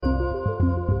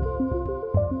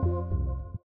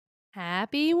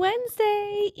Happy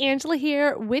Wednesday. Angela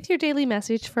here with your daily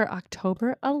message for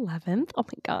October 11th. Oh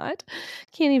my God.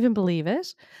 Can't even believe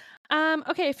it.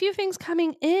 Okay, a few things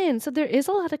coming in. So there is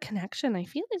a lot of connection. I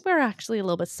feel like we're actually a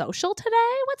little bit social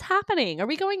today. What's happening? Are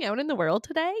we going out in the world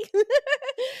today?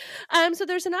 So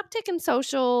there's an uptick in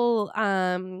social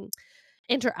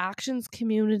interactions,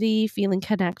 community, feeling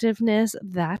connectiveness,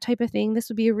 that type of thing. This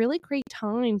would be a really great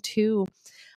time to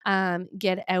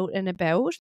get out and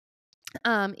about.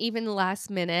 Even last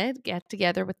minute, get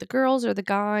together with the girls or the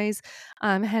guys,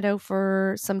 head out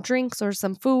for some drinks or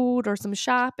some food or some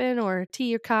shopping or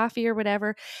tea or coffee or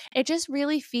whatever. It just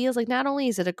really feels like not only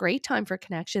is it a great time for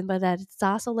connection, but that it's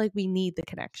also like we need the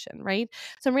connection, right?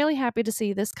 So I'm really happy to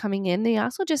see this coming in. They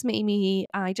also just made me,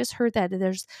 I just heard that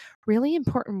there's really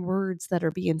important words that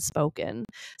are being spoken.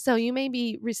 So you may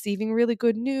be receiving really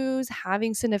good news,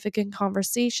 having significant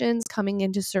conversations, coming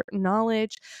into certain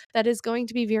knowledge that is going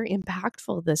to be very impactful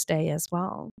this day as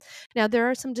well. Now, there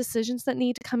are some decisions that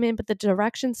need to come in, but the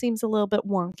direction seems a little bit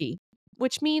wonky,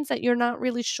 which means that you're not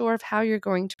really sure of how you're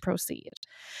going to proceed.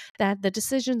 That the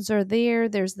decisions are there,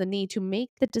 there's the need to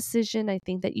make the decision. I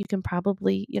think that you can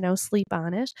probably, sleep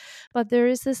on it, but there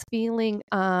is this feeling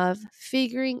of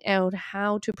figuring out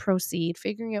how to proceed,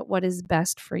 figuring out what is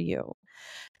best for you.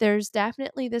 There's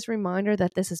definitely this reminder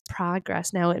that this is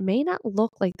progress. Now, it may not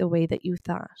look like the way that you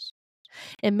thought.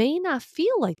 It may not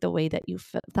feel like the way that you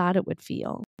thought it would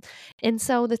feel. And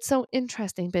so that's so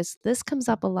interesting because this comes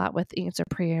up a lot with answer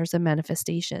prayers and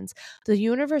manifestations. The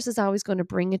universe is always going to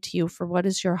bring it to you for what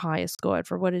is your highest good,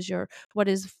 for what is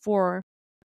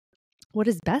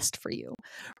best for you,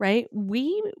 right?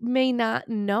 We may not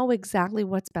know exactly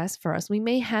what's best for us. We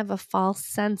may have a false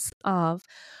sense of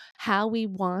how we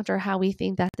want or how we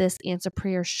think that this answer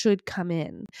prayer should come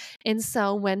in. And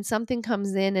so when something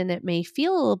comes in and it may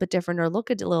feel a little bit different or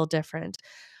look a little different,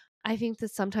 I think that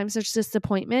sometimes there's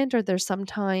disappointment or there's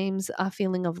sometimes a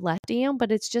feeling of letdown,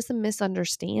 but it's just a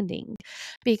misunderstanding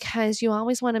because you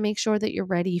always want to make sure that you're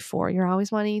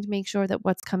always wanting to make sure that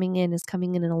what's coming in is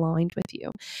coming in and aligned with you.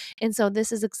 And so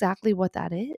this is exactly what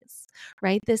that is,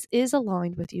 right? This is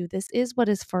aligned with you. This is what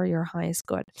is for your highest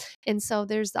good. And so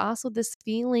there's also this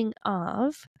feeling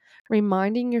of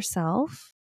reminding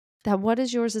yourself that what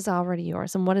is yours is already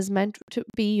yours and what is meant to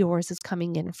be yours is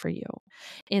coming in for you.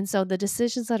 And so the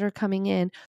decisions that are coming in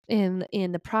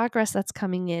the progress that's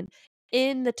coming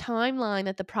in the timeline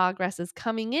that the progress is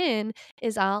coming in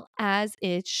is all as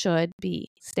it should be.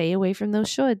 Stay away from those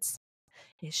shoulds.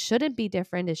 It shouldn't be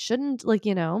different. It shouldn't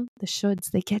the shoulds,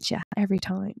 they get you every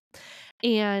time.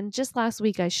 And just last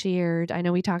week I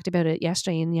know we talked about it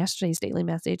yesterday in yesterday's daily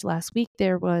message. Last week,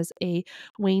 there was a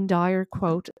Wayne Dyer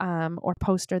quote or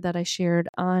poster that I shared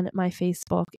on my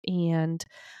Facebook and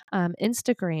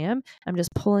Instagram. I'm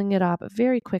just pulling it up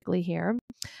very quickly here.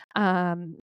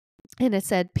 And it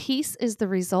said, peace is the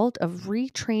result of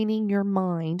retraining your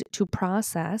mind to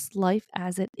process life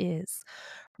as it is,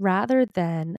 rather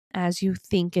than as you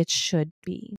think it should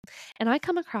be. And I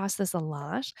come across this a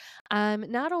lot,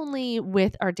 not only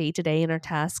with our day to day and our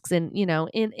tasks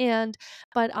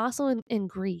but also in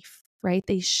grief. Right?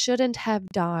 They shouldn't have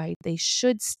died. They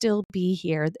should still be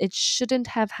here. It shouldn't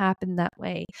have happened that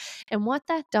way. And what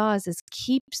that does is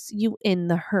keeps you in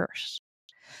the hurt.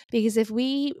 Because if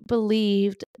we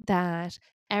believed that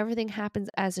everything happens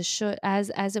as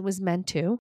it was meant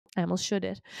to, I almost should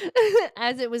it,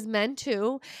 as it was meant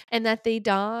to, and that they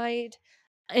died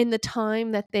in the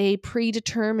time that they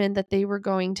predetermined that they were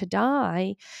going to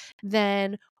die,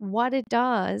 then what it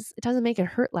doesn't make it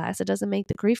hurt less. It doesn't make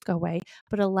the grief go away,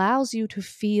 but allows you to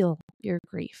feel your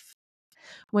grief.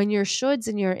 When your shoulds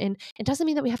it doesn't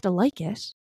mean that we have to like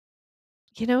it.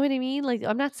 You know what I mean? Like,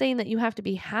 I'm not saying that you have to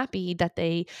be happy that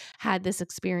they had this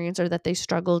experience or that they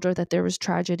struggled or that there was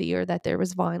tragedy or that there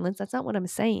was violence. That's not what I'm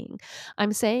saying.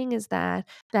 I'm saying is that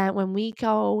when we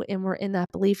go and we're in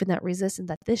that belief and that resistance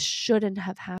that this shouldn't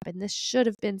have happened, this should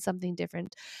have been something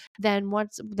different, then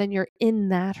you're in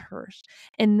that hurt.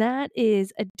 And that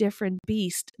is a different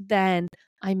beast than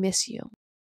I miss you.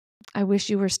 I wish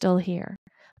you were still here.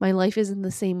 My life isn't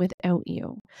the same without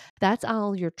you. That's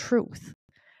all your truth.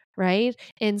 Right?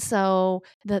 And so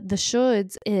the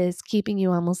shoulds is keeping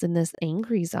you almost in this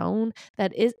angry zone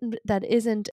that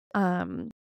isn't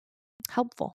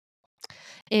helpful.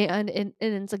 And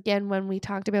it's again when we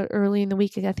talked about early in the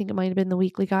week, I think it might have been the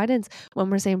weekly guidance, when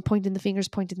we're saying pointing the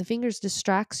fingers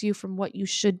distracts you from what you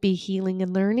should be healing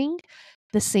and learning.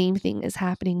 The same thing is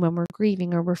happening when we're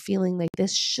grieving or we're feeling like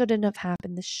this shouldn't have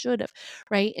happened, this should have,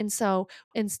 right? And so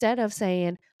instead of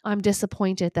saying, I'm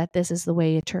disappointed that this is the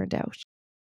way it turned out,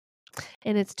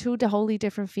 And it's two wholly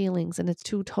different feelings, and it's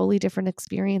two totally different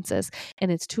experiences,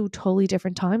 and it's two totally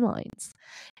different timelines.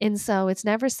 And so it's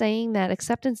never saying that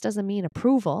acceptance doesn't mean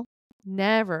approval.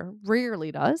 Never,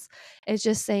 rarely does. It's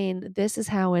just saying this is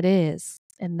how it is,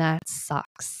 and that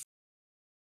sucks.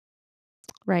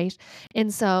 Right.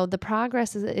 And so the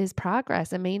progress is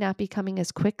progress. It may not be coming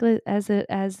as quickly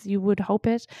as you would hope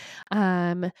it,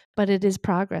 but it is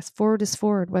progress. Forward is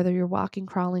forward, whether you're walking,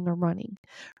 crawling, or running,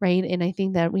 right? And I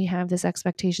think that we have this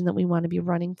expectation that we want to be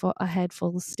running ahead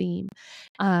full steam,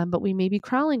 but we may be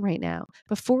crawling right now.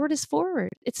 But forward is forward.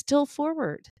 It's still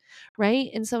forward, right?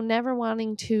 And so never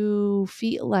wanting to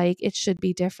feel like it should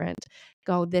be different.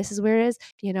 Go, this is where it is.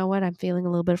 You know what? I'm feeling a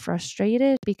little bit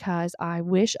frustrated because I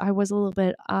wish I was a little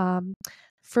bit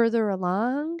further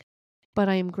along, but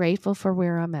I am grateful for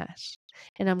where I'm at.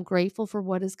 And I'm grateful for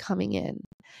what is coming in.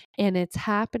 And it's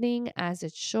happening as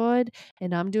it should.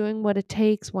 And I'm doing what it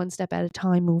takes one step at a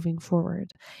time moving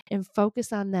forward. And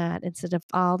focus on that instead of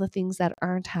all the things that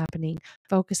aren't happening.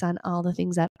 Focus on all the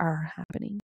things that are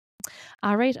happening.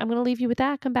 All right, I'm going to leave you with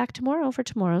that. Come back tomorrow for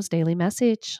tomorrow's daily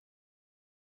message.